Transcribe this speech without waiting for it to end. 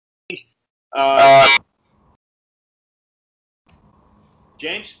Uh,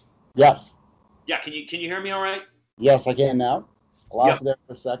 James? Yes. Yeah, can you hear me all right? Yes, I can now. I lost Yeah. you there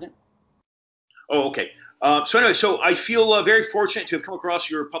for a second. Oh, okay. So anyway, so I feel very fortunate to have come across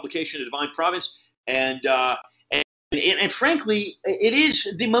your publication, The Divine Providence, and frankly, it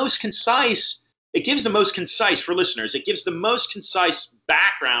is the most concise. It gives the most concise for listeners. It gives the most concise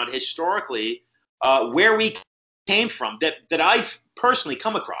background historically where we came from that I've personally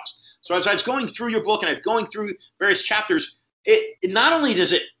come across. So as I was going through your book and I'm going through various chapters, it not only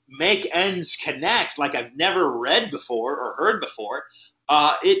does it make ends connect like I've never read before or heard before,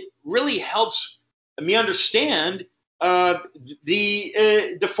 it really helps me understand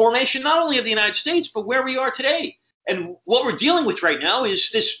the formation not only of the United States but where we are today. And what we're dealing with right now is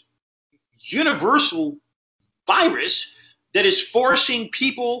this universal virus that is forcing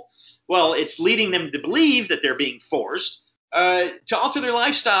people. Well, it's leading them to believe that they're being forced to alter their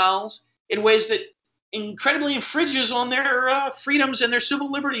lifestyles in ways that incredibly infringes on their freedoms and their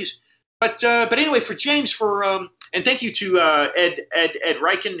civil liberties. But anyway, for James, and thank you to Ed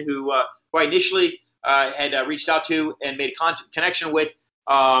Reichen, who I initially had reached out to and made a connection with.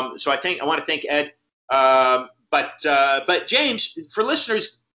 So I want to thank Ed. But James, for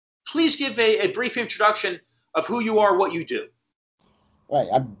listeners, please give a brief introduction of who you are, what you do. Right.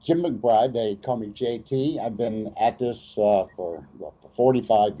 I'm Jim McBride. They call me JT. I've been at this for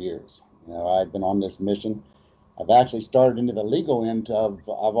 45 years. I've been on this mission. I've actually started into the legal end of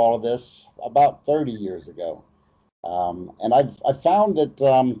all of this about 30 years ago. And I've found that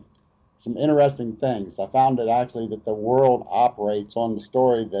some interesting things. I found that actually that the world operates on the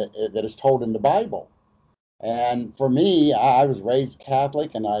story that is told in the Bible. And for me, I was raised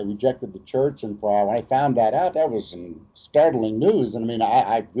Catholic and I rejected the church. And when I found that out, that was some startling news. And I mean,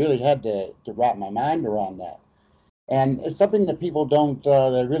 I really had to wrap my mind around that. And it's something that people don't,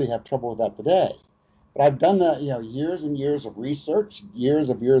 they really have trouble with that today. But I've done years and years of research, years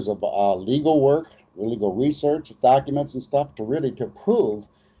of legal work, legal research, documents and stuff to prove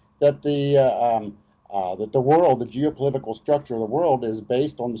that that the world, the geopolitical structure of the world, is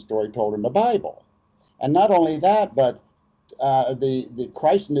based on the story told in the Bible. And not only that, but the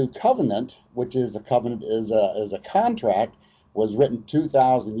Christ's New Covenant, which is a covenant, is a contract, was written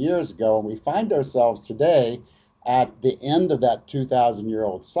 2,000 years ago, and we find ourselves today at the end of that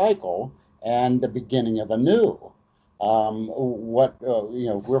 2,000-year-old cycle and the beginning of a new.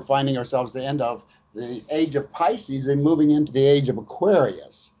 We're finding ourselves at the end of the age of Pisces and moving into the age of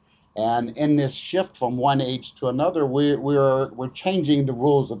Aquarius. And in this shift from one age to another, we're changing the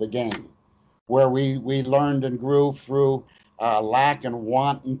rules of the game, where we learned and grew through lack and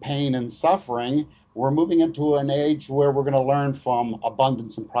want and pain and suffering. We're moving into an age where we're going to learn from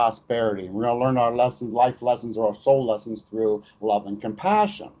abundance and prosperity. We're going to learn our lessons, life lessons, or our soul lessons through love and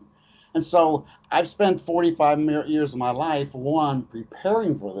compassion. And so I've spent 45 years of my life, one,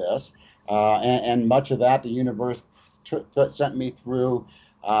 preparing for this, and much of that the universe sent me through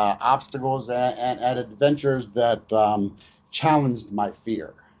obstacles and adventures that challenged my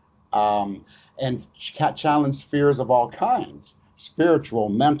fear. And challenged fears of all kinds, spiritual,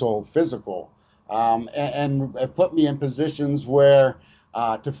 mental, physical, and it put me in positions where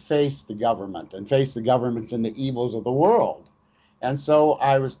to face the government and face the governments and the evils of the world. And so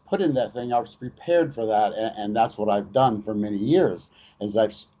I was put in that thing. I was prepared for that, and that's what I've done for many years. As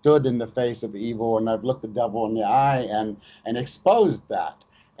I've stood in the face of evil and I've looked the devil in the eye and exposed that.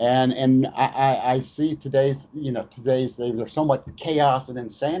 And I see today's there's so much chaos and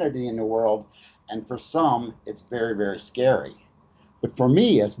insanity in the world, and for some it's very, very scary. But for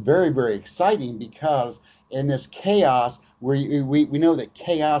me, it's very, very exciting because in this chaos, we know that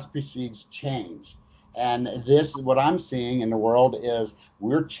chaos precedes change. And this, what I'm seeing in the world is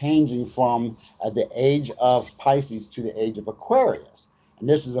we're changing from the age of Pisces to the age of Aquarius. And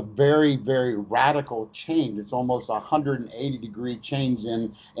this is a very, very radical change. It's almost a 180-degree change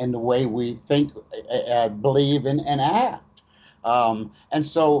in the way we think, believe, and act. And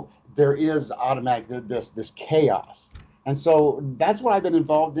so there is automatically this chaos. And so that's what I've been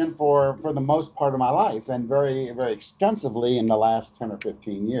involved in for the most part of my life, and very, very extensively in the last 10 or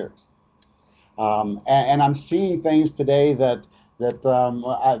 15 years. And I'm seeing things today that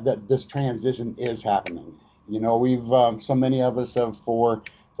this transition is happening. We've so many of us have for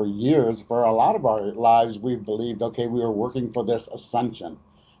years, for a lot of our lives, we've believed, okay, we were working for this ascension,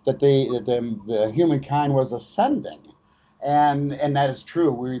 that the humankind was ascending. And that is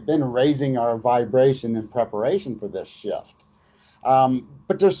true. We've been raising our vibration in preparation for this shift.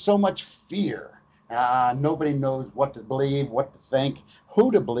 But there's so much fear. Nobody knows what to believe, what to think,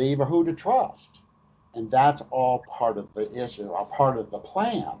 who to believe, or who to trust. And that's all part of the issue, or part of the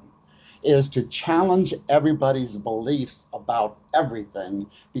plan. is to challenge everybody's beliefs about everything,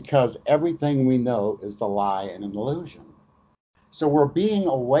 because everything we know is a lie and an illusion. So we're being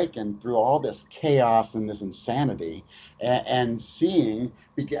awakened through all this chaos and this insanity, and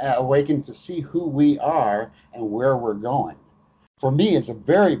awakened to see who we are and where we're going. For me, it's a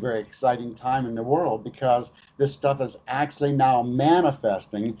very, very exciting time in the world, because this stuff is actually now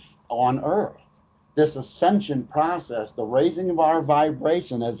manifesting on Earth. This ascension process, the raising of our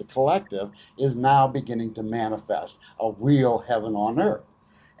vibration as a collective, is now beginning to manifest a real heaven on Earth.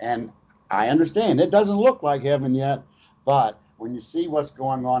 And I understand it doesn't look like heaven yet, but when you see what's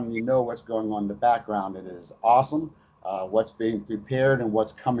going on and you know what's going on in the background, it is awesome. What's being prepared and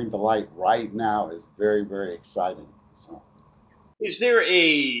what's coming to light right now is very, very exciting. So, Is there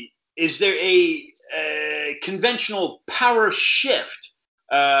a conventional power shift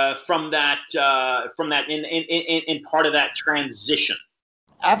from that in part of that transition?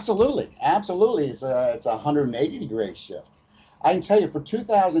 absolutely, absolutely, it's a 180-degree shift. I can tell you, for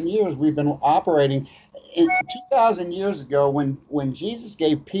 2,000 years, we've been operating. 2,000 years ago, when Jesus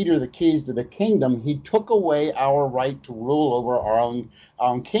gave Peter the keys to the kingdom, he took away our right to rule over our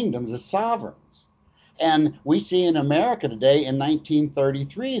own kingdoms as sovereigns. And we see in America today, in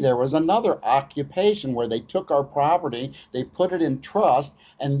 1933, there was another occupation where they took our property, they put it in trust,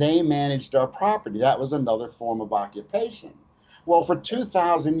 and they managed our property. That was another form of occupation. Well, for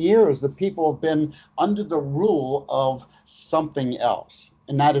 2,000 years, the people have been under the rule of something else.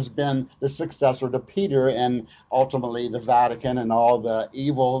 And that has been the successor to Peter, and ultimately the Vatican and all the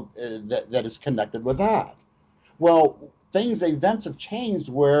evil that is connected with that. Well, events have changed,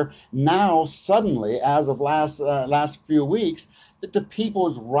 where now suddenly, as of last few weeks, that the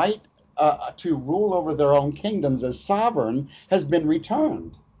people's right to rule over their own kingdoms as sovereign has been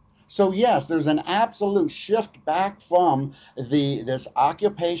returned. So yes, there's an absolute shift back from this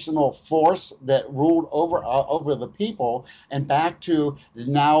occupational force that ruled over the people, and back to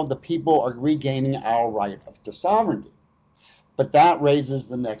now the people are regaining our right to sovereignty. But that raises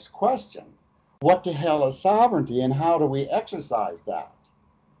the next question: what the hell is sovereignty, and how do we exercise that?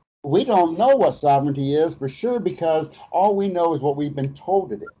 We don't know what sovereignty is for sure, because all we know is what we've been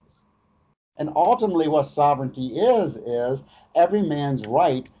told it is. And ultimately, what sovereignty is every man's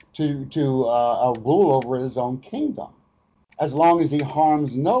right to rule over his own kingdom, as long as he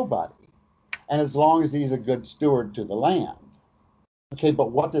harms nobody, and as long as he's a good steward to the land. Okay,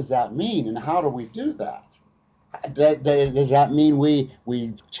 but what does that mean, and how do we do that? Does that mean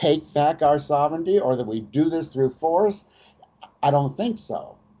we take back our sovereignty, or that we do this through force? I don't think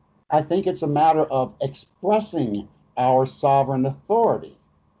so. I think it's a matter of expressing our sovereign authority.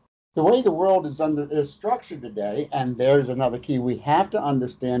 The way the world is structured today, and there's another key: we have to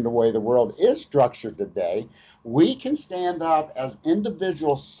understand the way the world is structured today. We can stand up as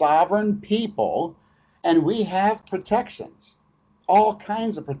individual sovereign people, and we have protections, all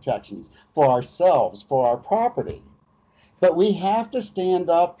kinds of protections for ourselves, for our property. But we have to stand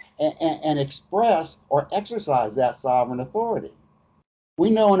up and express or exercise that sovereign authority. We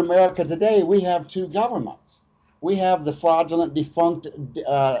know in America today we have two governments. We have the fraudulent, defunct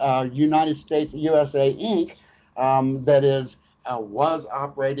United States, USA Inc., that was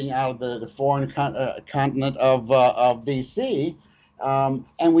operating out of the foreign continent of D.C.,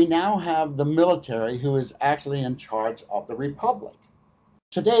 and we now have the military, who is actually in charge of the republic.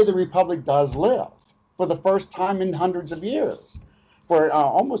 Today, the republic does live for the first time in hundreds of years, for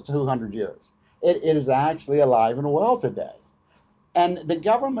almost 200 years. It is actually alive and well today. And the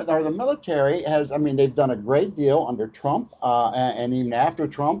government, or the military, they've done a great deal under Trump, and even after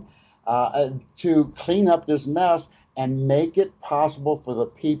Trump, to clean up this mess and make it possible for the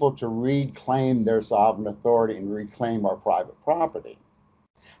people to reclaim their sovereign authority and reclaim our private property.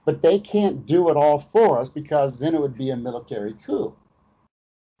 But they can't do it all for us, because then it would be a military coup.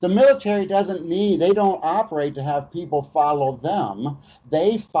 The military they don't operate to have people follow them.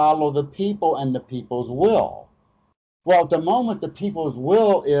 They follow the people and the people's will. Well, at the moment, the people's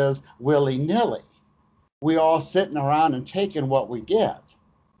will is willy-nilly. We all sitting around and taking what we get.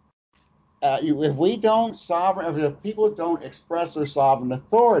 If the people don't express their sovereign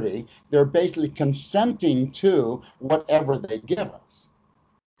authority, they're basically consenting to whatever they give us.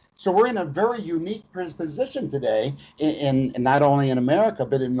 So we're in a very unique position today, in not only in America,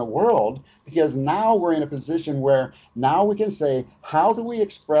 but in the world, because now we're in a position where now we can say, how do we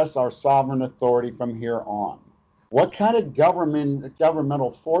express our sovereign authority from here on? What kind of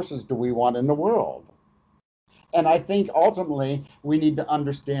governmental forces do we want in the world? And I think ultimately we need to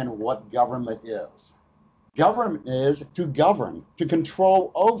understand what government is. Government is to govern, to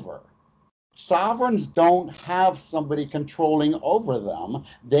control over. Sovereigns don't have somebody controlling over them.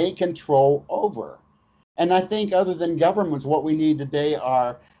 They control over. And I think other than governments, what we need today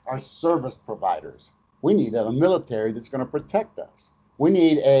are service providers. We need a military that's going to protect us. We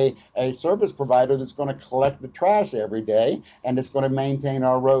need a service provider that's going to collect the trash every day and it's going to maintain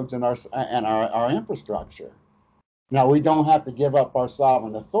our roads and our infrastructure. Now, we don't have to give up our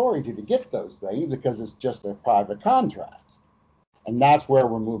sovereign authority to get those things because it's just a private contract. And that's where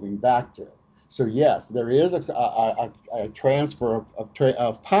we're moving back to. So yes, there is a transfer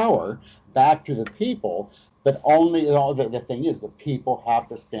of power back to the people, but only the thing is the people have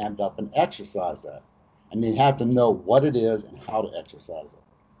to stand up and exercise that, and they have to know what it is and how to exercise it.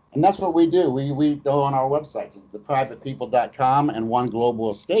 And that's what we do. We go on our websites, theprivatepeople.com and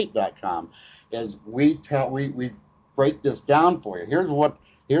oneglobalestate.com, is we break this down for you.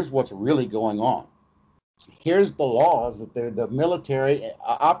 Here's what's really going on. Here's the laws that the military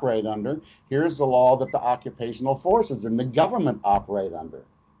operate under. Here's the law that the occupational forces and the government operate under.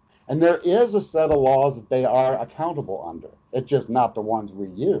 And there is a set of laws that they are accountable under. It's just not the ones we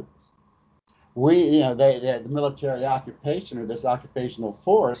use. The military occupation or this occupational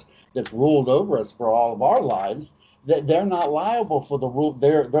force that's ruled over us for all of our lives, they're not liable for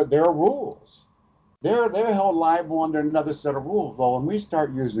their rules. They're held liable under another set of rules. Well, when we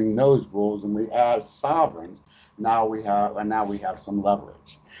start using those rules and we as sovereigns, now we have some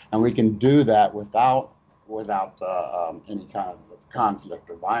leverage, and we can do that without any kind of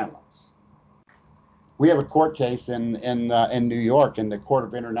conflict or violence. We have a court case in New York in the Court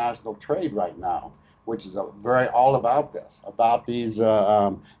of International Trade right now, which is all about this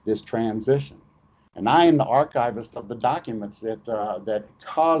transition. And I am the archivist of the documents that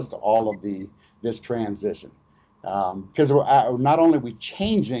caused all of this transition, because not only are we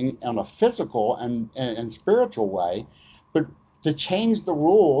changing in a physical and spiritual way, but to change the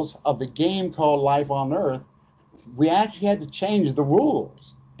rules of the game called life on earth, we actually had to change the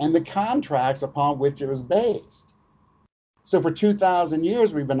rules and the contracts upon which it was based. So for 2,000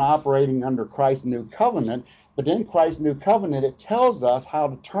 years, we've been operating under Christ's new covenant, but in Christ's new covenant, it tells us how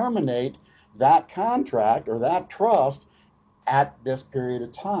to terminate that contract or that trust at this period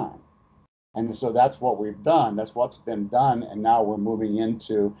of time. And so that's what we've done. That's what's been done. And now we're moving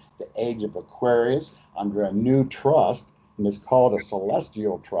into the age of Aquarius under a new trust, and it's called a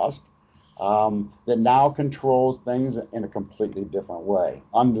celestial trust, that now controls things in a completely different way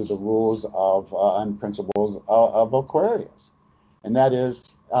under the rules and principles of Aquarius. And that is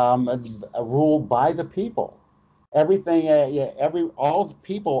a rule by the people. Everything, all the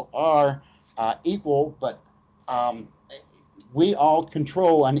people are equal, but we all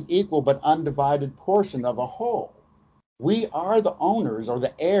control an equal but undivided portion of the whole. We are the owners or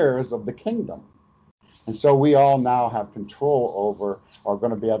the heirs of the kingdom. And so we all now have control over, are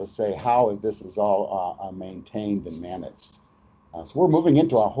going to be able to say how this is all maintained and managed. So we're moving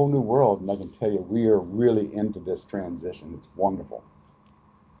into a whole new world, and I can tell you we are really into this transition. It's wonderful.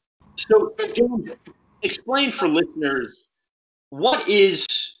 So, John, explain for listeners, what is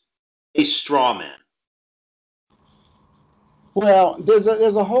a straw man? Well, there's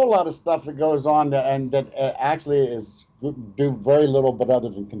a whole lot of stuff that goes on that actually do very little but other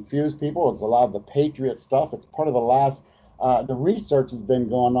than confuse people. It's a lot of the patriot stuff. It's part of the research has been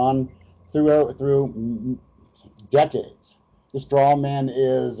going on through decades. The straw man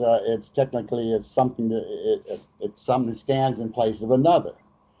is it's something that stands in place of another.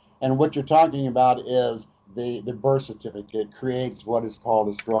 And what you're talking about is the birth certificate creates what is called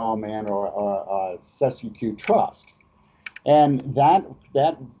a straw man or a CESUQ trust. And that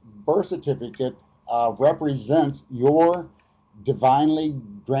birth certificate represents your divinely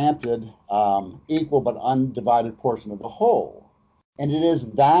granted equal but undivided portion of the whole. And it is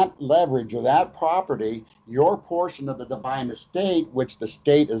that leverage or that property, your portion of the divine estate, which the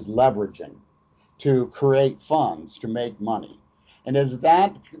state is leveraging to create funds, to make money. And it's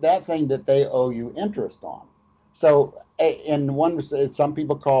that thing that they owe you interest on. So in one, some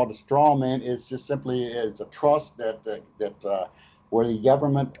people call it a straw man. It's just simply it's a trust that where the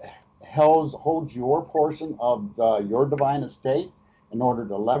government holds your portion of your divine estate in order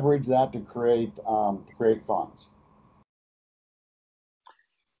to leverage that to create funds.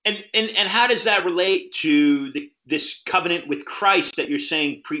 And how does that relate to this covenant with Christ that you're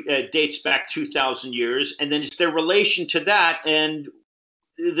saying dates back 2,000 years? And then is there relation to that and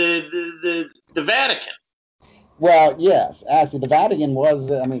the Vatican? Well, yes, actually, the Vatican was,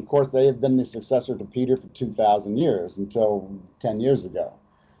 of course, they have been the successor to Peter for 2,000 years until 10 years ago.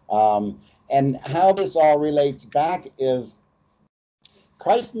 And how this all relates back is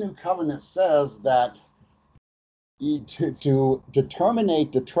Christ's new covenant says that to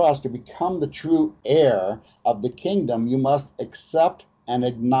terminate the trust, to become the true heir of the kingdom, you must accept and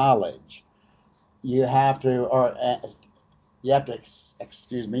acknowledge. You have to, or you have to,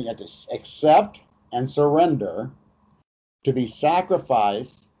 excuse me, you have to accept and surrender, to be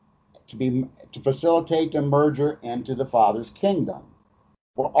sacrificed, to facilitate the merger into the Father's kingdom.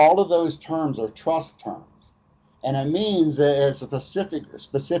 Well, all of those terms are trust terms. And it means that it's a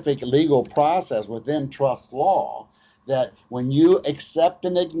specific legal process within trust law that when you accept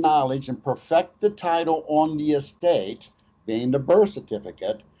and acknowledge and perfect the title on the estate, being the birth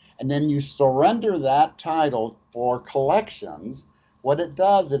certificate, and then you surrender that title for collections, what it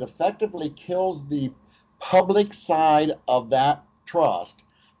does, it effectively kills the public side of that trust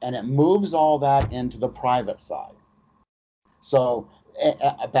and it moves all that into the private side. So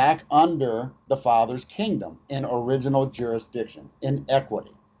back under the Father's kingdom in original jurisdiction, in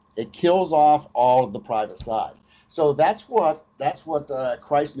equity. It kills off all of the private side. So that's what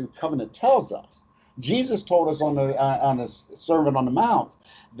Christ's new covenant tells us. Jesus told us on the Sermon on the Mount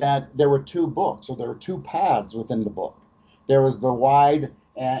that there were two books, so there were two paths within the book. There was the wide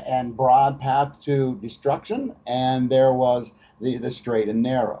and broad path to destruction, and there was the straight and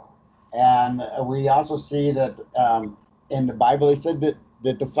narrow. And we also see that in the Bible, it said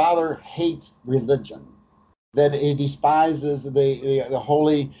that the Father hates religion, that he despises the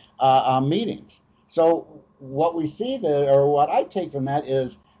holy meetings. So what we see there, or what I take from that,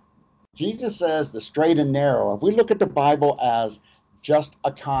 is Jesus says the straight and narrow. If we look at the Bible as just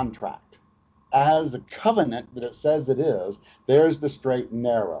a contract, as a covenant that it says it is, there's the straight and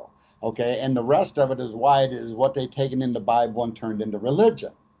narrow. Okay, and the rest of it is why it is what they've taken in the Bible and turned into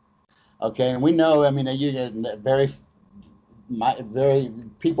religion. Okay, and we know, I mean, you get very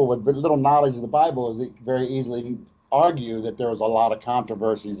people with little knowledge of the Bible is very easily argue that there was a lot of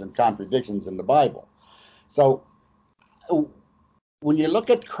controversies and contradictions in the Bible. So when you look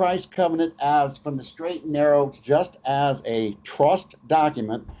at Christ's covenant as from the straight and narrow, just as a trust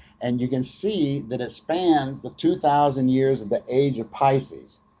document, and you can see that it spans the 2,000 years of the age of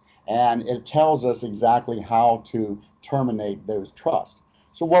Pisces, and it tells us exactly how to terminate those trusts.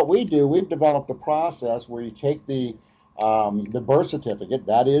 So what we do, we've developed a process where you take the birth certificate,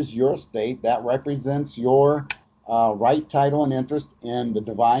 that is your estate, that represents your right, title, and interest in the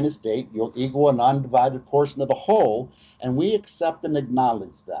divine estate, your equal and undivided portion of the whole, and we accept and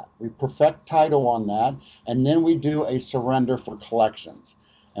acknowledge that. We perfect title on that, and then we do a surrender for collections.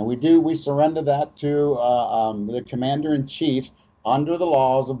 And we surrender that to the commander-in-chief under the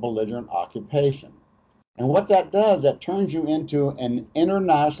laws of belligerent occupation. And what that does, that turns you into an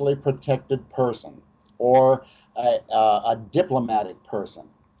internationally protected person, or a diplomatic person.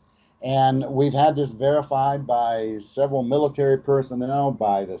 And we've had this verified by several military personnel,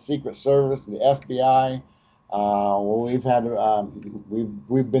 by the Secret Service, the FBI. We've had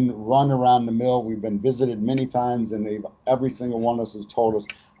we've been run around the mill. We've been visited many times, and every single one of us has told us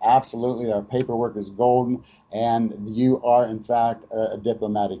absolutely our paperwork is golden, and you are in fact a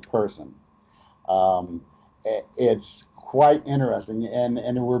diplomatic person. It's quite interesting,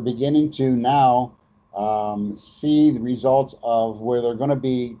 and we're beginning to now see the results of where they're going to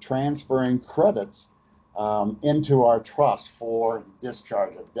be transferring credits into our trust for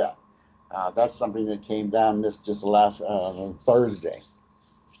discharge of debt. That's something that came down just last Thursday.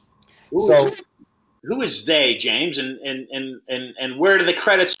 Who is they, James, and where do the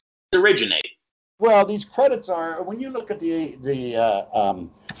credits originate? Well, these credits are, when you look at the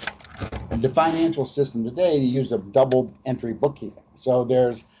financial system today, they use a double entry bookkeeping. So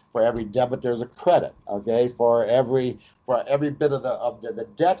there's, for every debit, there's a credit. Okay, for every bit of the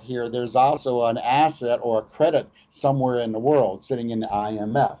debt here, there's also an asset or a credit somewhere in the world, sitting in the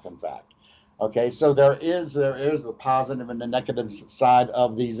IMF, in fact. Okay, so there is the positive and the negative side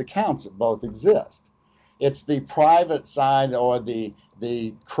of these accounts that both exist. It's the private side, or the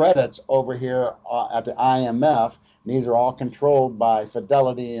credits over here at the IMF. These are all controlled by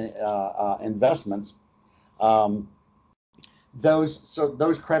Fidelity Investments.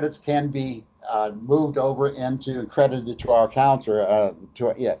 Those credits can be moved over into credited to our accounts, or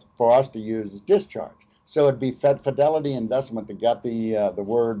for us to use as discharge. So it'd be Fidelity Investment that got the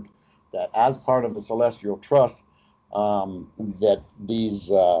word that as part of the Celestial Trust, that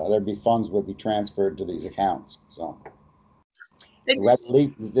there'd be funds would be transferred to these accounts. So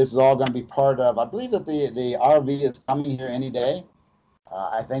this is all going to be part of. I believe that the RV is coming here any day.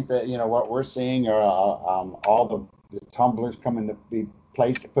 I think that what we're seeing are all the tumblers coming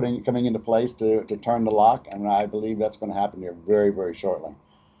into place to turn the lock, and I believe that's going to happen here very, very shortly.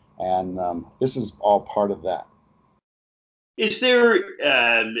 And this is all part of that. Is there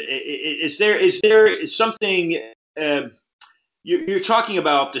something um, you're talking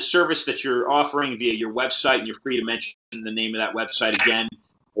about the service that you're offering via your website, and you're free to mention the name of that website again,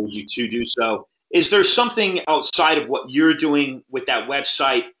 or you to do so. Is there something outside of what you're doing with that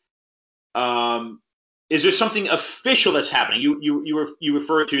website? Um, is there something official that's happening? You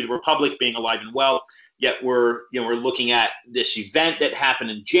refer to the Republic being alive and well, yet we're looking at this event that happened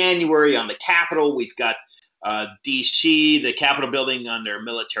in January on the Capitol. We've got D.C., the Capitol building under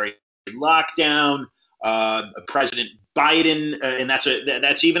military lockdown. President Biden, and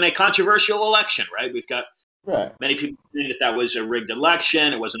that's even a controversial election, right? We've got Right. many people saying that was a rigged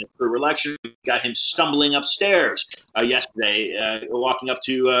election. It wasn't a true election. We got him stumbling upstairs yesterday, walking up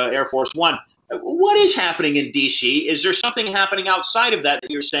to Air Force One. What is happening in D.C.? Is there something happening outside of that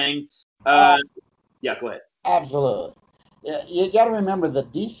you're saying? Yeah, go ahead. Absolutely. You got to remember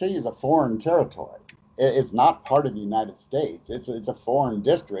that D.C. is a foreign territory. It's not part of the United States. It's a foreign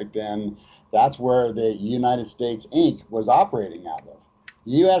district, and that's where the United States Inc. was operating out of.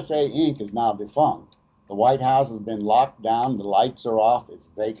 USA Inc. is now defunct. The White House has been locked down. The lights are off. It's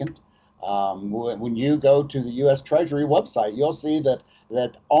vacant. When you go to the U.S. Treasury website, you'll see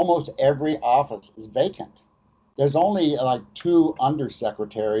that almost every office is vacant. There's only like 2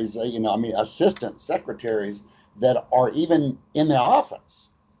 undersecretaries, assistant secretaries that are even in the office.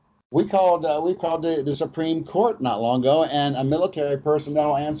 We called the Supreme Court not long ago, and a military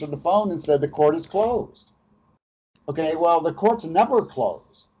personnel answered the phone and said the court is closed. Okay, well, the court's never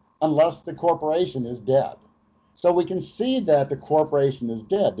closed unless the corporation is dead. So we can see that the corporation is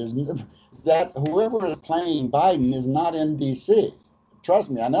dead. That whoever is playing Biden is not in D.C.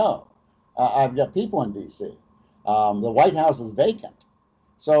 Trust me, I know. I've got people in D.C. The White House is vacant.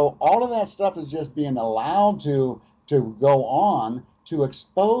 So all of that stuff is just being allowed to go on to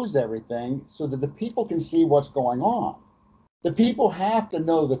expose everything so that the people can see what's going on. The people have to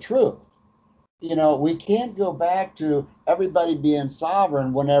know the truth. We can't go back to everybody being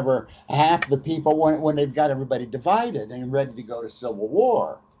sovereign whenever half the people, when they've got everybody divided and ready to go to civil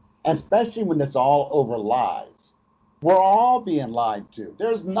war, especially when it's all over lies. We're all being lied to.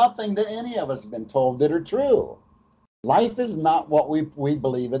 There's nothing that any of us have been told that are true. Life is not what we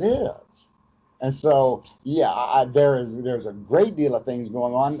believe it is. And so, yeah, there's a great deal of things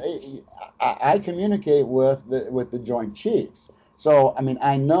going on. I communicate with the Joint Chiefs. So,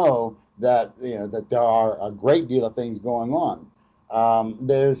 I know that that there are a great deal of things going on.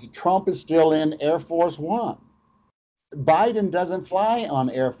 Trump is still in Air Force One. Biden doesn't fly on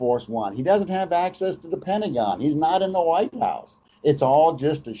Air Force One. He doesn't have access to the Pentagon. He's not in the White House. It's all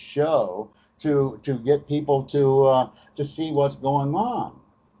just a show to get people to see what's going on.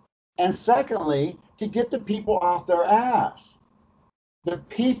 And secondly, to get the people off their ass. The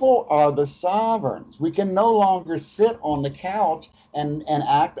people are the sovereigns. We can no longer sit on the couch and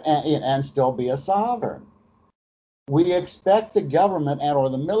act and still be a sovereign. We expect the government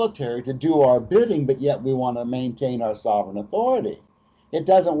or the military to do our bidding, but yet we want to maintain our sovereign authority. It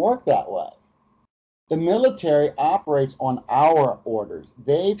doesn't work that way. The military operates on our orders.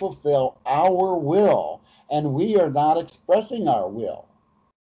 They fulfill our will, and we are not expressing our will.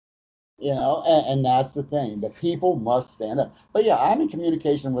 And that's the thing. The people must stand up. But yeah, I'm in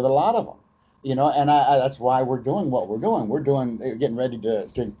communication with a lot of them, and that's why we're doing what we're doing. We're getting ready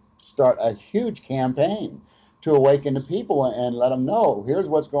to start a huge campaign to awaken the people and let them know, here's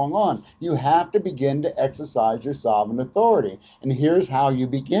what's going on. You have to begin to exercise your sovereign authority. And here's how you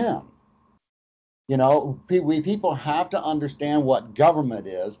begin. People have to understand what government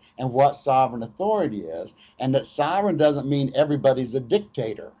is and what sovereign authority is, and that sovereign doesn't mean everybody's a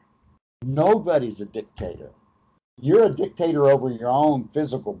dictator. Nobody's a dictator. You're a dictator over your own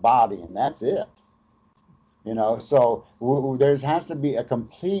physical body, and that's it. So there has to be a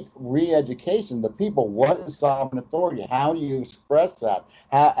complete re-education. The people, what is sovereign authority? How do you express that?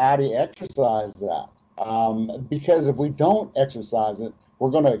 How do you exercise that? Because if we don't exercise it,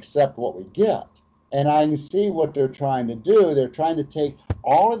 we're going to accept what we get. And I can see what they're trying to do. They're trying to take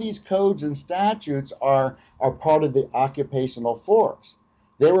all of these codes and statutes are part of the occupational force.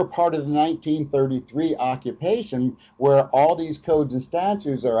 They were part of the 1933 occupation, where all these codes and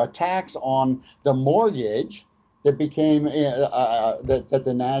statutes are a tax on the mortgage that became that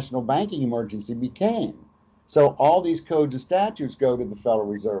the national banking emergency became. So all these codes and statutes go to the Federal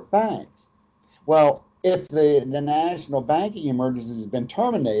Reserve banks. Well, if the national banking emergency has been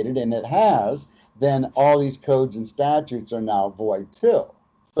terminated, and it has, then all these codes and statutes are now void too.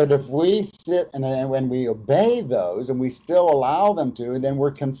 But if we sit and when we obey those and we still allow them to, then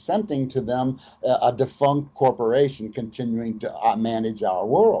we're consenting to them, a defunct corporation continuing to manage our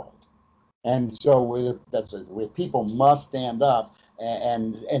world. And so people must stand up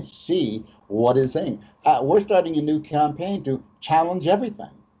and see what is saying. We're starting a new campaign to challenge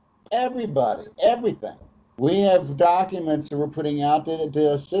everything, everybody, everything. We have documents that we're putting out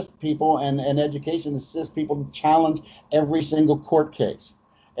to assist people and education, assist people to challenge every single court case,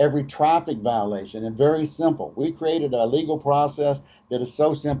 every traffic violation, and very simple. We created a legal process that is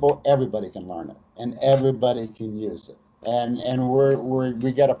so simple everybody can learn it and everybody can use it. And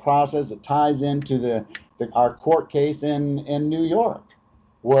we got a process that ties into our court case in New York,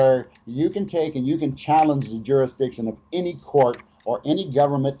 where you can take and you can challenge the jurisdiction of any court or any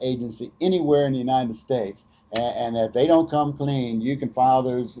government agency anywhere in the United States, and if they don't come clean, you can file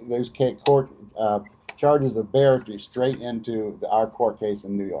those court charges of barratry straight into our court case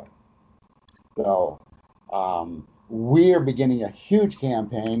in New York. So we are beginning a huge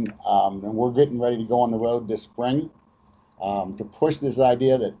campaign, and we're getting ready to go on the road this spring to push this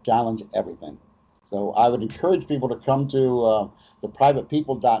idea that challenge everything. So I would encourage people to come to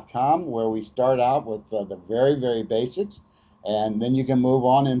theprivatepeople.com, where we start out with the very, very basics. And then you can move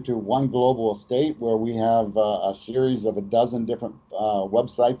on into One Global Estate, where we have a series of a dozen different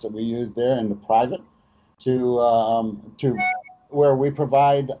websites that we use there in the private to where we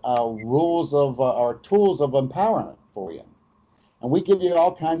provide rules of or tools of empowerment for you. And we give you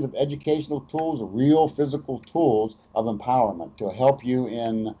all kinds of educational tools, real physical tools of empowerment to help you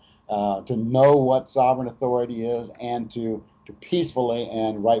in to know what sovereign authority is and to peacefully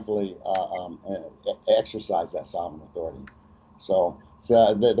and rightfully exercise that sovereign authority. So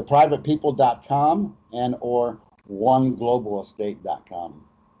the privatepeople.com and or oneglobalestate.com.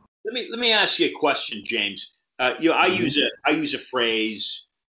 Let me ask you a question, James. I use a phrase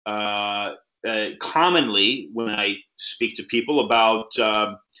commonly when I speak to people about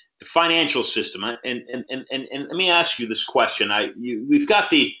the financial system, and let me ask you this question. We've got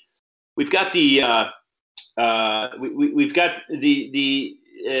the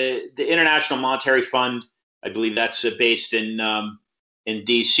International Monetary Fund. I believe that's based in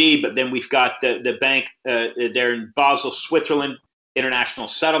D.C., but then we've got the bank there in Basel, Switzerland, International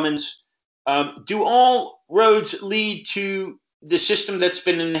Settlements. Do all roads lead to the system that's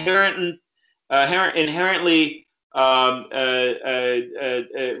been inherently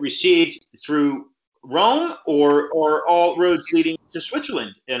received through Rome, or all roads leading to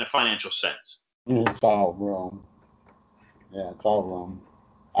Switzerland in a financial sense? It's all Rome. Yeah, it's all Rome.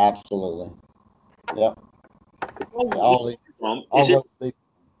 Absolutely. Yep. Rome.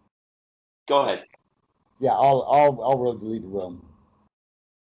 Go ahead. Yeah, all roads lead to Rome.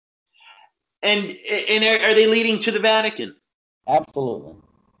 And are they leading to the Vatican? Absolutely.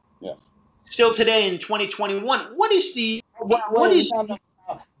 Yes. Still today in 2021, what is the No,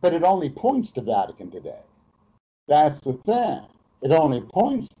 but it only points to Vatican today. That's the thing. It only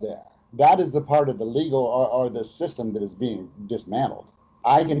points there. That is the part of the legal or the system that is being dismantled.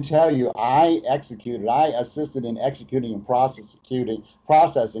 I can tell you, I assisted in executing and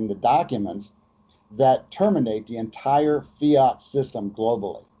processing the documents that terminate the entire fiat system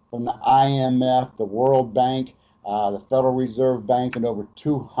globally, from the IMF, the World Bank, the Federal Reserve Bank, and over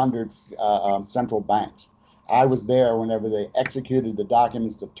 200 central banks. I was there whenever they executed the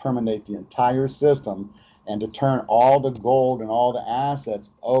documents to terminate the entire system and to turn all the gold and all the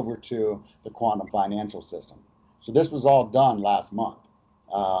assets over to the quantum financial system. So this was all done last month.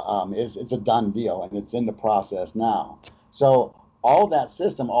 It's a done deal, and it's in the process now. So all that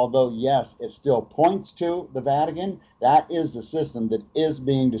system, although yes, it still points to the Vatican, that is the system that is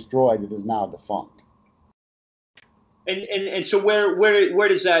being destroyed. It is now defunct. And so where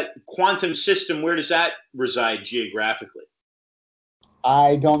does that quantum system, where does that reside geographically?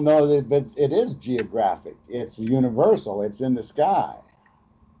 I don't know that, but it is geographic. It's universal. It's in the sky.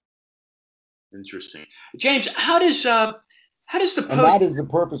 Interesting, James. How does the and that is the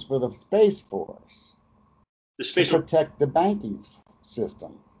purpose for the Space Force. The Space to protect the banking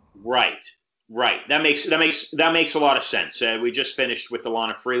system. Right. That makes a lot of sense. We just finished with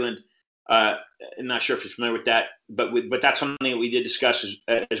Ilana Freeland. I'm not sure if you're familiar with that, but that's something that we did discuss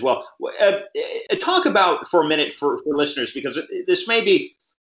as well. Talk about for a minute for listeners, because this may be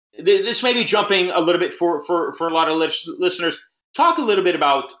jumping a little bit for a lot of listeners. Talk a little bit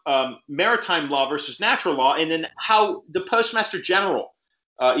about maritime law versus natural law, and then how the Postmaster General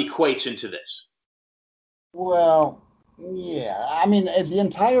equates into this. Well, yeah. I mean, the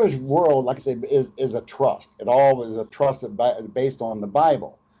entire world, like I say, is a trust. It all is a trust based on the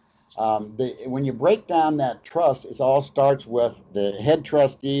Bible. When you break down that trust, it all starts with the head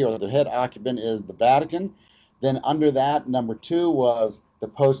trustee or the head occupant is the Vatican. Then under that, number 2 was the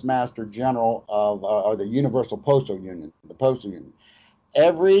Postmaster General of or the Universal Postal Union, the Postal Union.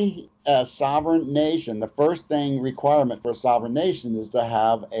 Every a sovereign nation, the first requirement for a sovereign nation is to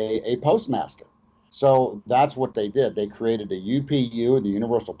have a postmaster. So that's what they did. They created a UPU, the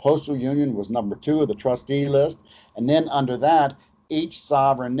Universal Postal Union was number 2 of the trustee list. And then under that, each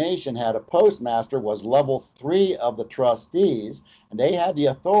sovereign nation had a postmaster, was level 3 of the trustees, and they had the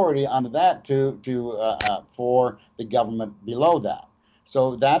authority under that for the government below that.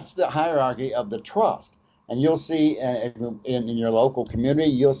 So that's the hierarchy of the trust. And you'll see in your local community,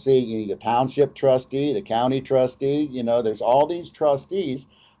 you'll see the township trustee, the county trustee, there's all these trustees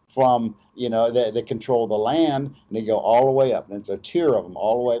from, that control the land, and they go all the way up. And it's a tier of them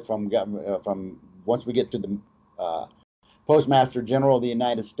all the way from once we get to the Postmaster General of the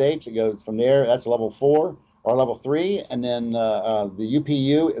United States, it goes from there. That's level 4 or level 3. And then the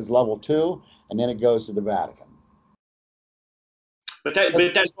UPU is level 2. And then it goes to the Vatican. But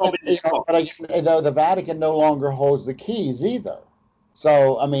that's all been dissolved. Though the Vatican no longer holds the keys either.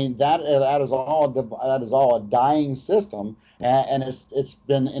 So I mean that is all a dying system, and it's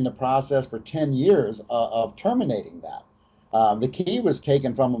been in the process for 10 years of terminating that. The key was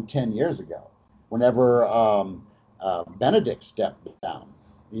taken from them 10 years ago, whenever Benedict stepped down.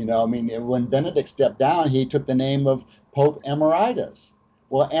 When Benedict stepped down, he took the name of Pope Emeritus.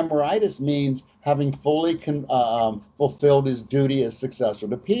 Well, Emeritus means having fully fulfilled his duty as successor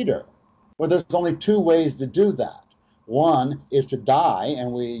to Peter. Well, there's only 2 ways to do that. One is to die,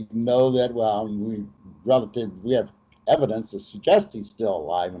 and we know that, we have evidence to suggest he's still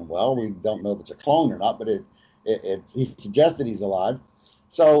alive and well. We don't know if it's a clone or not, but he suggested he's alive.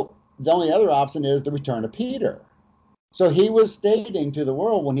 So the only other option is the return of Peter. So he was stating to the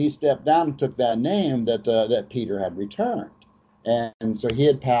world when he stepped down and took that name that Peter had returned. And so he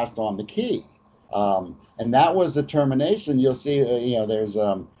had passed on the key. And that was the termination. You'll see, there's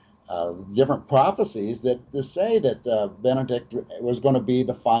different prophecies that say that Benedict was going to be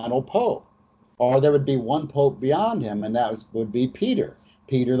the final pope, or there would be one pope beyond him, and that would be Peter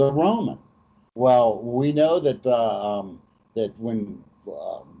the Roman. Well, we know that that when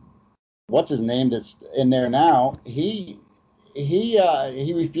what's his name that's in there now, he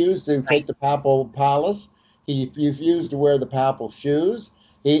refused to take the papal palace. He refused to wear the papal shoes.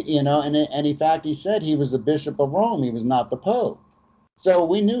 And in fact, he said he was the Bishop of Rome. He was not the Pope. So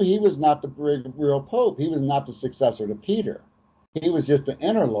we knew he was not the real Pope. He was not the successor to Peter. He was just an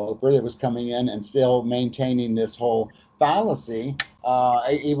interloper that was coming in and still maintaining this whole fallacy,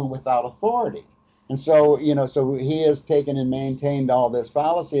 even without authority. And so, so he has taken and maintained all this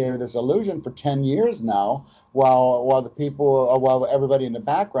fallacy or this illusion for 10 years now, while everybody in the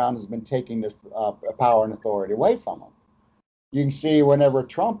background has been taking this power and authority away from him. You can see whenever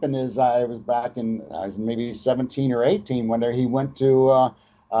Trump it was back in I was maybe 17 or 18, when he went to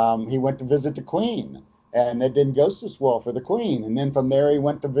visit the Queen, and it didn't go so well for the Queen. And then from there he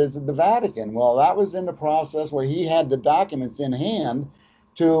went to visit the Vatican. Well, that was in the process where he had the documents in hand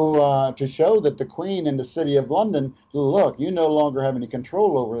to show that the Queen in the City of London, look, you no longer have any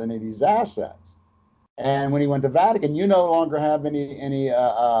control over any of these assets. And when he went to Vatican, you no longer have any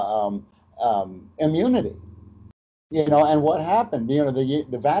immunity. And what happened?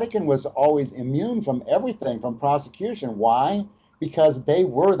 The Vatican was always immune from everything, from prosecution. Why? Because they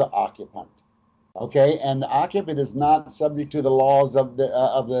were the occupant. Okay, and the occupant is not subject to the laws of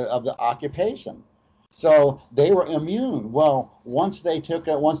the occupation. So they were immune. Well, once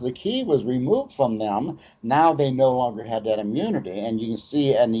the key was removed from them, now they no longer had that immunity. And you can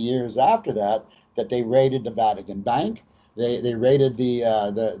see in the years after that they raided the Vatican Bank. They raided the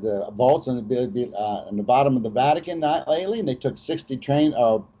vaults in the bottom of the Vatican lately, and they took 60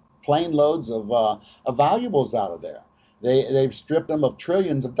 plane loads of valuables out of there. They've stripped them of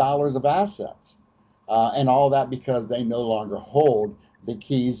trillions of dollars of assets, and all that because they no longer hold the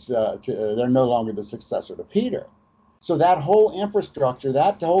keys. They're no longer the successor to Peter. So that whole infrastructure,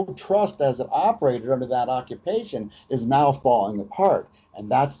 that whole trust as it operated under that occupation, is now falling apart,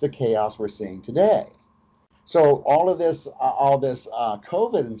 and that's the chaos we're seeing today. So all this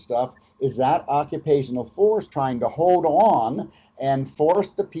COVID and stuff is that occupational force trying to hold on and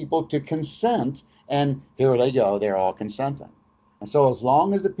force the people to consent. And here they go; they're all consenting. And so as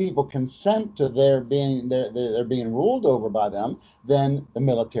long as the people consent to they're being ruled over by them, then the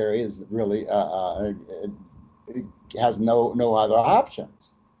military is really it has no other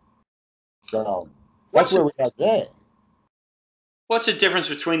options. So that's where we are today. What's the difference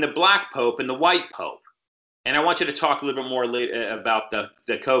between the black pope and the white pope? And I want you to talk a little bit more about the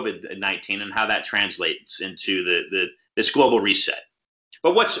COVID-19 and how that translates into this global reset.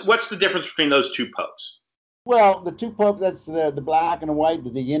 But what's the difference between those two popes? Well, the two popes, that's the black and the white,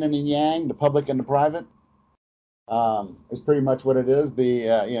 the yin and the yang, the public and the private. Is pretty much what it is.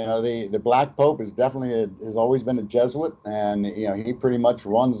 The Black Pope is definitely has always been a Jesuit, and he pretty much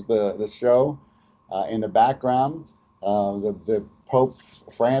runs the show in the background. The Pope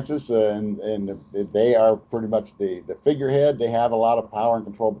Francis they are pretty much the figurehead. They have a lot of power and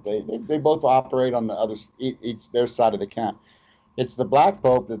control, but they both operate on the other each their side of the camp. It's the Black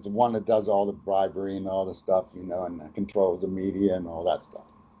Pope that's the one that does all the bribery and all the stuff, and controls the media and all that stuff.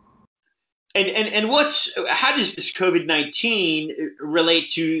 And how does this COVID-19 relate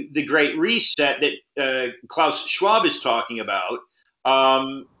to the Great Reset that Klaus Schwab is talking about?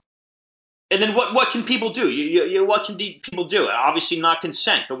 And then what can people do? What can people do? Obviously not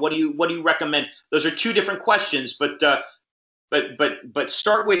consent, but what do you recommend? Those are two different questions, but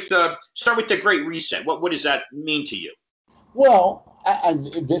start with the Great Reset. What does that mean to you? Well,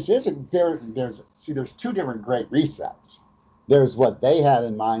 there's two different Great Resets. There's what they had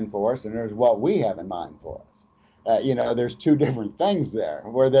in mind for us, and there's what we have in mind for us. There's two different things there,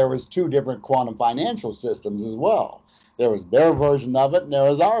 where there was two different quantum financial systems as well. There was their version of it, and there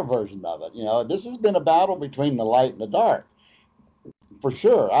was our version of it. This has been a battle between the light and the dark, for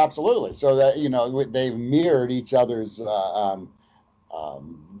sure, absolutely. So that they've mirrored each other's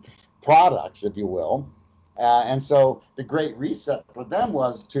products, if you will, and so the Great Reset for them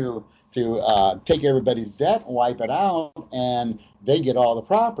was to take everybody's debt and wipe it out, and they get all the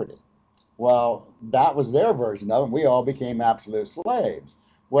property. Well, that was their version of it. We all became absolute slaves.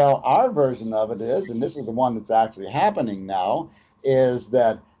 Well, our version of it is, and this is the one that's actually happening now, is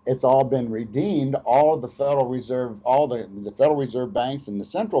that it's all been redeemed. All of the Federal Reserve, all the Federal Reserve banks and the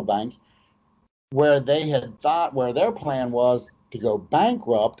central banks, where their plan was to go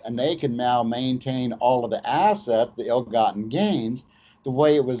bankrupt, and they can now maintain all of the assets, the ill-gotten gains. The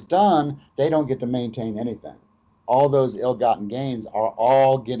way it was done, they don't get to maintain anything. All those ill-gotten gains are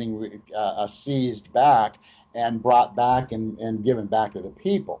all getting seized back and brought back and given back to the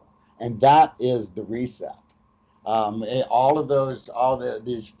people. And that is the reset.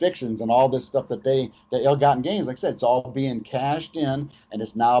 These fictions and all this stuff the ill-gotten gains, like I said, it's all being cashed in, and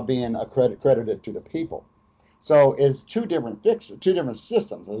it's now being credited to the people. So it's two different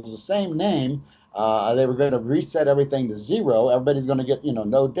systems. It was the same name. They were going to reset everything to zero. Everybody's going to get,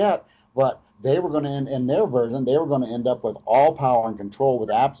 no debt. But they were going to, in their version, they were going to end up with all power and control, with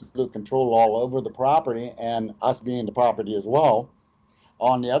absolute control all over the property, and us being the property as well.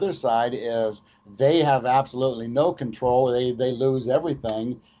 On the other side is they have absolutely no control. They lose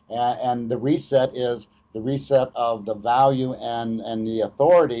everything. And the reset is the reset of the value and the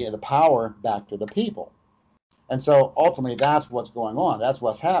authority and the power back to the people. And so ultimately, that's what's going on. That's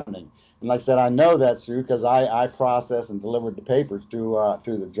what's happening. And like I said, I know that's true because I processed and delivered the papers to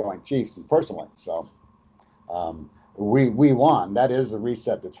the Joint Chiefs personally. So we won. That is the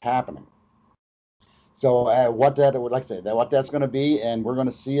reset that's happening. So what that's going to be, and we're going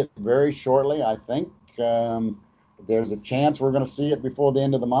to see it very shortly. I think there's a chance we're going to see it before the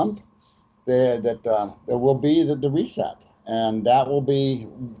end of the month. That there will be the reset, and that will be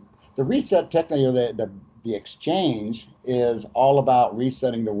the reset. Technically, the exchange is all about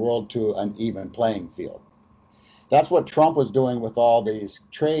resetting the world to an even playing field. That's what Trump was doing with all these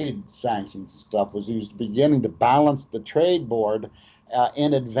trade sanctions and stuff, was he was beginning to balance the trade board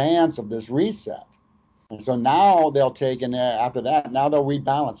in advance of this reset. And so now they'll take, and after that, now they'll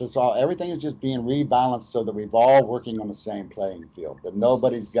rebalance. Everything is just being rebalanced so that we're all working on the same playing field, that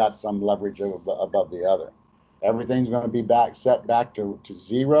nobody's got some leverage above the other. Everything's going to be set back to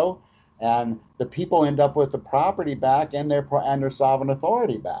zero. And the people end up with the property back and their sovereign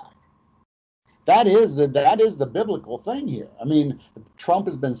authority back. That is the biblical thing here. I mean, Trump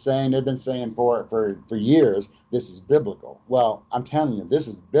they've been saying for years, this is biblical. Well, I'm telling you, this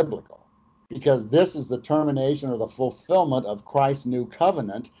is biblical, because this is the termination or the fulfillment of Christ's new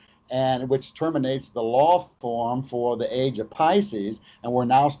covenant, and which terminates the law form for the age of Pisces, and we're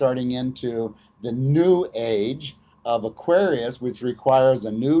now starting into the new age of Aquarius, which requires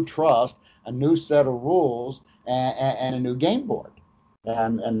a new trust, a new set of rules, and a new game board.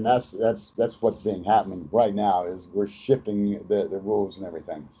 And that's what's happening right now, is we're shifting the rules and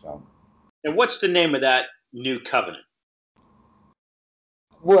everything. So, and what's the name of that new covenant?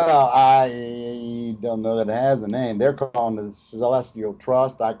 Well, I don't know that it has a name. They're calling it Celestial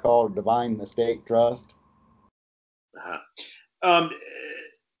Trust. I call it Divine Estate Trust.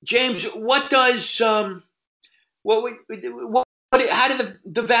 James, what does how do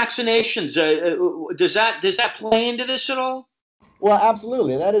the vaccinations does that play into this at all? Well,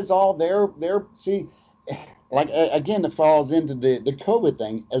 absolutely. That is all their see, like, again, it falls into the COVID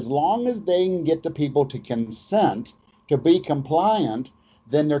thing. As long as they can get the people to consent, to be compliant,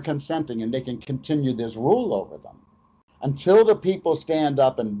 then they're consenting and they can continue this rule over them. Until the people stand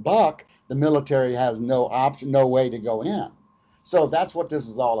up and buck, the military has no option, no way to go in. So that's what this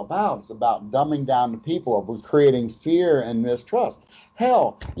is all about. It's about dumbing down the people. We're creating fear and mistrust.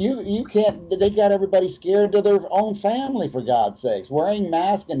 Hell, you can't, they got everybody scared to their own family, for God's sakes, wearing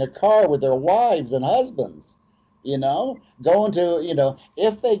masks in the car with their wives and husbands. Going to,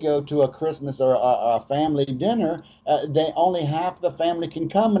 if they go to a Christmas or a family dinner, they only half the family can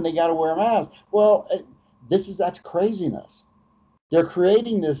come and they got to wear a mask. Well, that's craziness. They're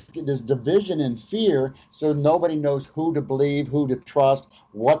creating this division and fear, so nobody knows who to believe, who to trust,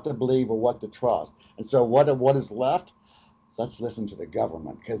 what to believe or what to trust. And so what is left? Let's listen to the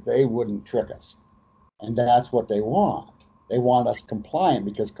government, because they wouldn't trick us. And that's what they want. They want us compliant,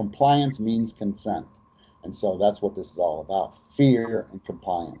 because compliance means consent. And so that's what this is all about, fear and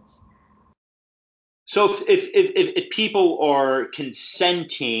compliance. So if people are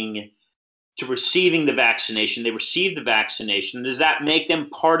consenting to receiving the vaccination, they receive the vaccination, does that make them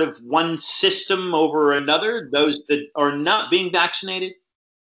part of one system over another, those that are not being vaccinated?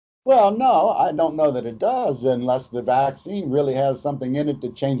 Well, no, I don't know that it does, unless the vaccine really has something in it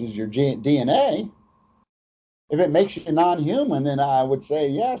that changes your DNA. If it makes you non-human, then I would say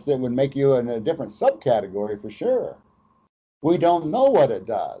yes, it would make you in a different subcategory for sure. We don't know what it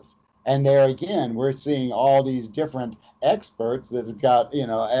does. And there again, we're seeing all these different experts that've got,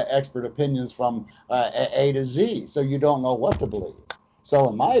 expert opinions from A to Z. So you don't know what to believe. So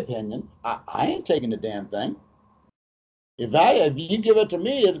in my opinion, I ain't taking the damn thing. If you give it to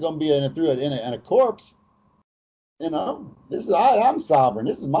me, it's going to be in a corpse. I'm sovereign.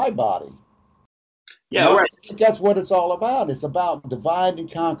 This is my body. Yeah, right. I think that's what it's all about. It's about divide and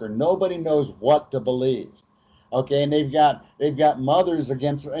conquer. Nobody knows what to believe. Okay, and they've got mothers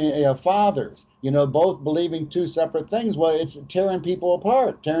against fathers, both believing two separate things. Well, it's tearing people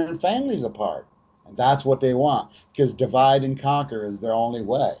apart, tearing families apart. And that's what they want, because divide and conquer is their only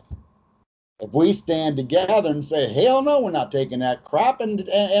way. If we stand together and say, hell no, we're not taking that crap, and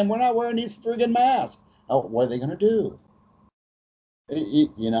we're not wearing these friggin' masks, what are they going to do?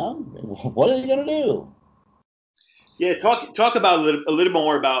 What are they going to do? Yeah, talk about a little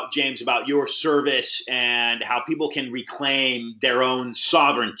more about, James, about your service and how people can reclaim their own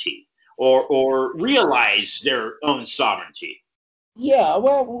sovereignty or realize their own sovereignty. Yeah,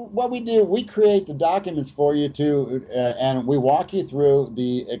 well, what we do, we create the documents for you and we walk you through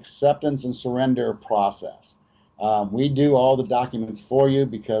the acceptance and surrender process. We do all the documents for you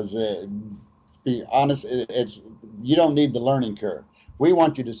because, to be honest, you don't need the learning curve. We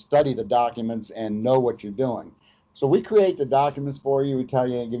want you to study the documents and know what you're doing. So we create the documents for you. We tell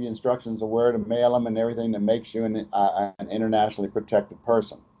you and give you instructions of where to mail them and everything that makes you an internationally protected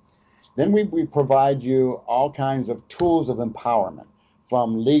person. Then we provide you all kinds of tools of empowerment,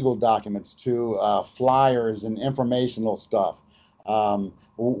 from legal documents to flyers and informational stuff.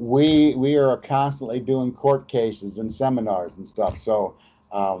 We are constantly doing court cases and seminars and stuff. So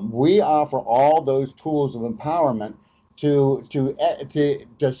we offer all those tools of empowerment to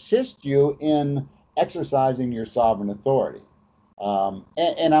assist you in exercising your sovereign authority.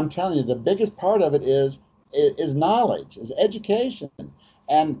 And I'm telling you, the biggest part of it is knowledge, is education.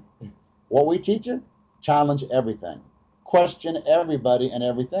 And what we teach you, challenge everything. Question everybody and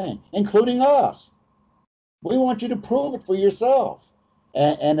everything, including us. We want you to prove it for yourself.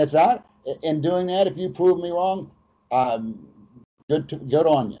 And if that, in doing that, if you prove me wrong, good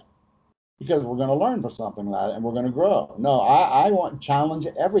on you. Because we're going to learn from something like that and we're going to grow. No, I want to challenge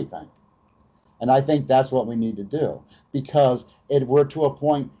everything. And I think that's what we need to do, because we're to a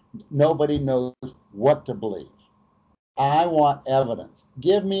point nobody knows what to believe. I want evidence.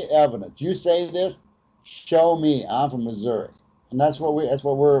 Give me evidence. You say this, show me. I'm from Missouri. And that's what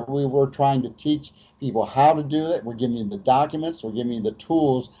we're trying to teach people how to do it. We're giving you the documents, we're giving you the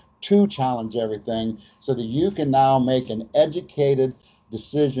tools to challenge everything so that you can now make an educated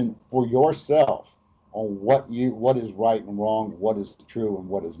decision for yourself on what is right and wrong, what is true and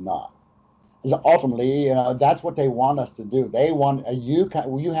what is not. Because ultimately, that's what they want us to do. They want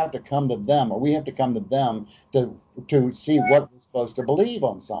you have to come to them, or we have to come to them to see what we're supposed to believe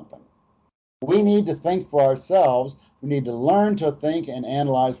on something. We need to think for ourselves. We need to learn to think and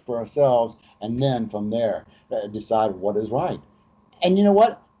analyze for ourselves, and then from there decide what is right. And you know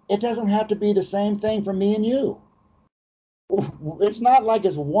what? It doesn't have to be the same thing for me and you. It's not like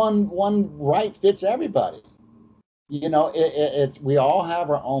it's one right fits everybody. It's we all have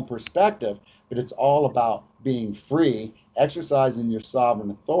our own perspective, but it's all about being free, exercising your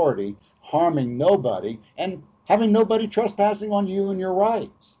sovereign authority, harming nobody, and having nobody trespassing on you and your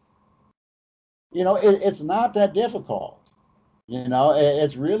rights. It's not that difficult. You know,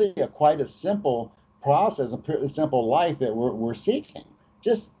 it's really quite a simple process, a pretty simple life that we're seeking.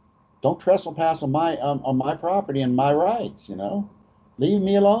 Just don't trespass on my property and my rights. You know, leave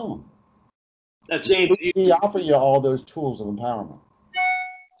me alone. James, We offer you all those tools of empowerment.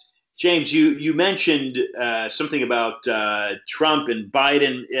 James, you mentioned something about Trump and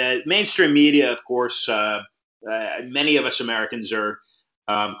Biden. Mainstream media, of course, many of us Americans are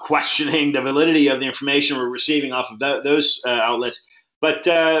questioning the validity of the information we're receiving off of those outlets. But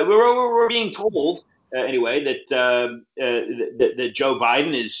we're being told anyway that Joe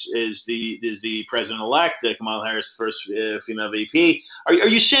Biden is the president elect, Kamala Harris, the first female VP. Are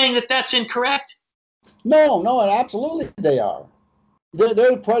you saying that that's incorrect? No, absolutely they are. They're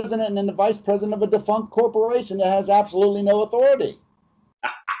the president and the vice president of a defunct corporation that has absolutely no authority.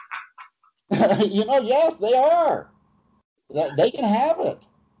 You know, yes, they are. They can have it.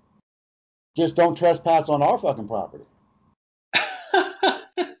 Just don't trespass on our fucking property.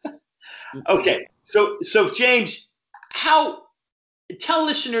 Okay, so James, tell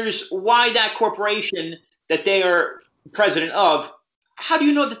listeners why that corporation that they are president of, how do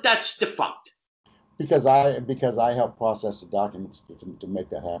you know that that's defunct? Because I helped process the documents to make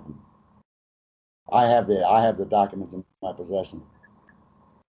that happen. I have the documents in my possession.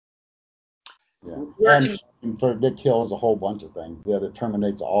 Yeah, that kills a whole bunch of things. That it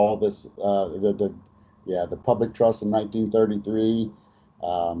terminates all this. The public trust in 1933,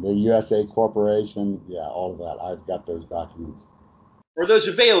 the USA Corporation. Yeah, all of that. I've got those documents. Are those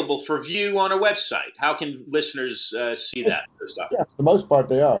available for view on a website? How can listeners see that stuff? Yeah, for the most part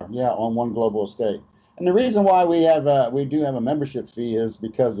they are. Yeah, on One Global Estate. And the reason why we do have a membership fee is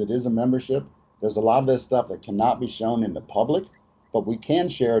because it is a membership. There's a lot of this stuff that cannot be shown in the public, but we can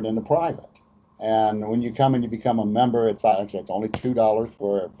share it in the private. And when you come and you become a member, it's only $2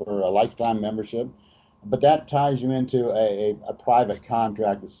 for a lifetime membership. But that ties you into a private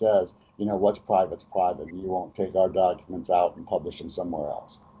contract that says, you know, what's private's private, and you won't take our documents out and publish them somewhere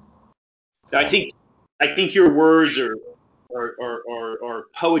else. So I think your words are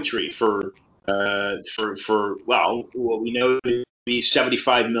poetry for what we know to be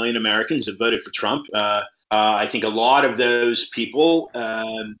 75 million Americans that voted for Trump. I think a lot of those people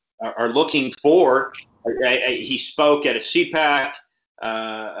are looking for. He spoke at a CPAC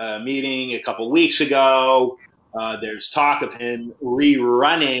meeting a couple of weeks ago. There's talk of him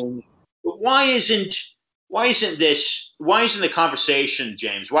rerunning. But why isn't the conversation,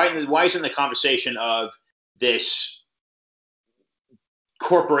 James? Why isn't the conversation of this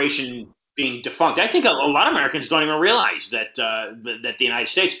corporation being defunct? I think a lot of Americans don't even realize that the United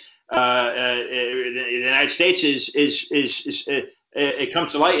States is it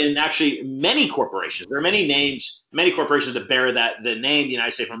comes to light in actually many corporations. There are many corporations that bear the name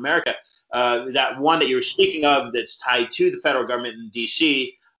United States of America. That one that you were speaking of that's tied to the federal government in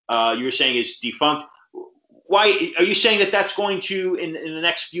D.C., you were saying is defunct. Why are you saying that that's going to, in the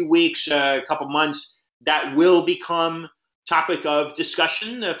next few weeks, a couple months, that will become topic of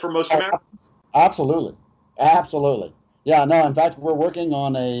discussion for most Americans? Absolutely. Yeah, no, in fact, we're working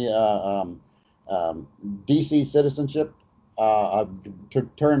on a DC citizenship to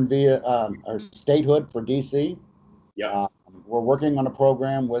turn via our statehood for DC. Yeah. We're working on a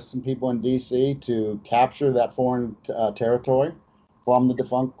program with some people in DC to capture that foreign territory from the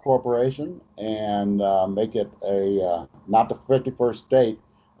defunct corporation and make it a not the 51st state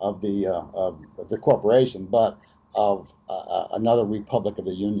of the corporation, but of another republic of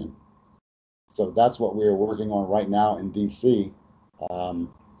the Union. So that's what we are working on right now in DC.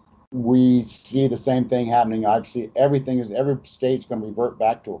 We see the same thing happening. I see every state's going to revert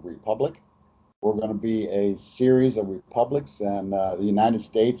back to a republic. We're going to be a series of republics, and the United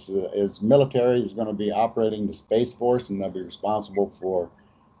States is military is going to be operating the Space Force, and they'll be responsible for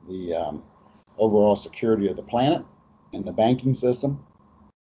the overall security of the planet and the banking system.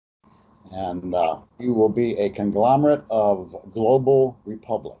 And we will be a conglomerate of global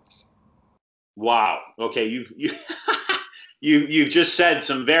republics. Wow. Okay, you've just said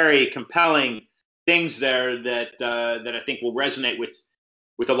some very compelling things there that I think will resonate with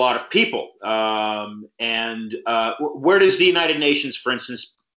a lot of people. And where does the United Nations, for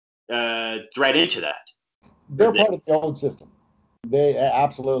instance, thread into that? They're part of the old system. They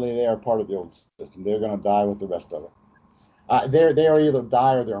are part of the old system. They're going to die with the rest of it. They are either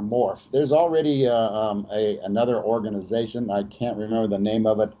die or they're morph. There's already another organization. I can't remember the name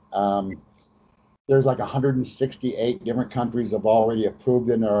of it. There's like 168 different countries have already approved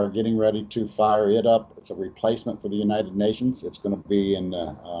it and are getting ready to fire it up. It's a replacement for the United Nations. It's going to be in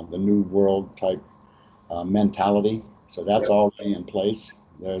the New World type mentality. So that's already in place.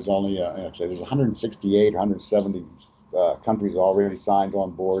 There's only, there's 168, 170 countries already signed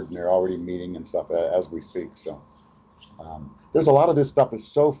on board, and they're already meeting and stuff as we speak. So there's a lot of this stuff is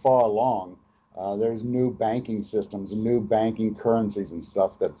so far along. There's new banking systems, new banking currencies and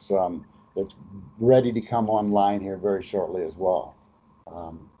stuff that's ready to come online here very shortly as well.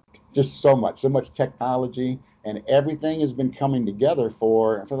 Just so much technology, and everything has been coming together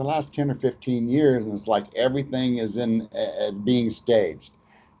for the last 10 or 15 years, and it's like everything is in being staged.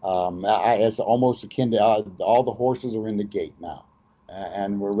 It's almost akin to all the horses are in the gate now,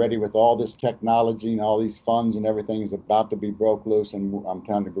 and we're ready with all this technology and all these funds, and everything is about to be broke loose, and I'm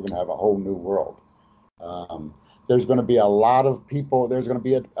telling you, we're going to have a whole new world. There's going to be a lot of people. There's going to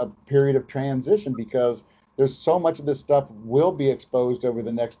be a period of transition because there's so much of this stuff will be exposed over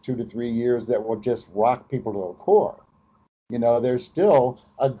the next 2 to 3 years that will just rock people to the core. You know, there's still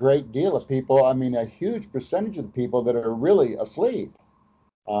a great deal of people, I mean, a huge percentage of the people that are really asleep.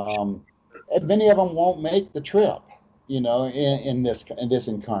 And many of them won't make the trip, you know, in this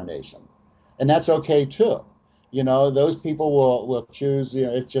incarnation. And that's okay too. You know, those people will choose, you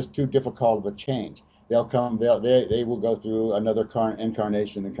know, it's just too difficult of a change. They will go through another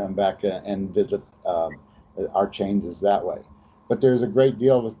incarnation and come back and visit our changes that way. But there's a great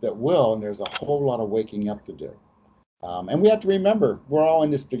deal of us that will, and there's a whole lot of waking up to do. And we have to remember, we're all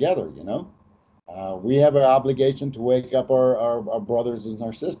in this together, you know. We have an obligation to wake up our brothers and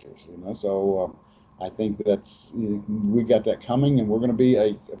our sisters, you know. So I think we got that coming, and we're going to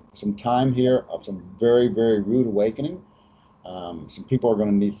be some time here of some very, very rude awakening. Some people are going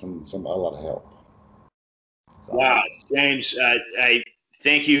to need a lot of help. So. Wow, James, I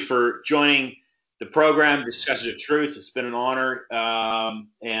thank you for joining the program, Discussions of Truth. It's been an honor.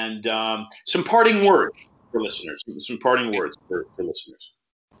 And some parting words for listeners. Some parting words for listeners.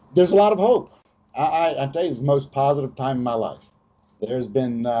 There's a lot of hope. I tell you, it's the most positive time in my life. There's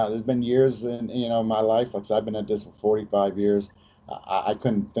been years in my life. Like I said, I've been at this for 45 years. I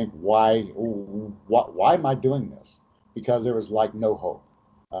couldn't think why am I doing this? Because there was like no hope.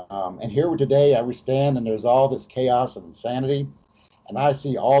 And here today, we stand, and there's all this chaos and insanity, and I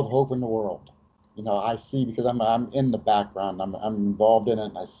see all the hope in the world. You know, I see, because I'm in the background. I'm involved in it,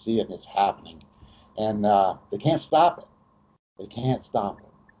 and I see it, and it's happening. And they can't stop it. They can't stop it.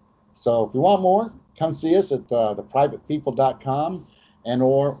 So if you want more, come see us at theprivatepeople.com and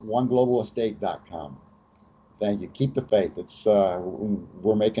or oneglobalestate.com. Thank you. Keep the faith. It's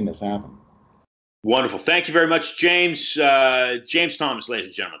we're making this happen. Wonderful. Thank you very much, James. James Thomas, ladies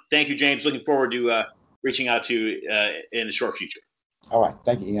and gentlemen. Thank you, James. Looking forward to reaching out to you in the short future. All right.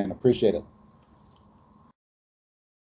 Thank you, Ian. Appreciate it.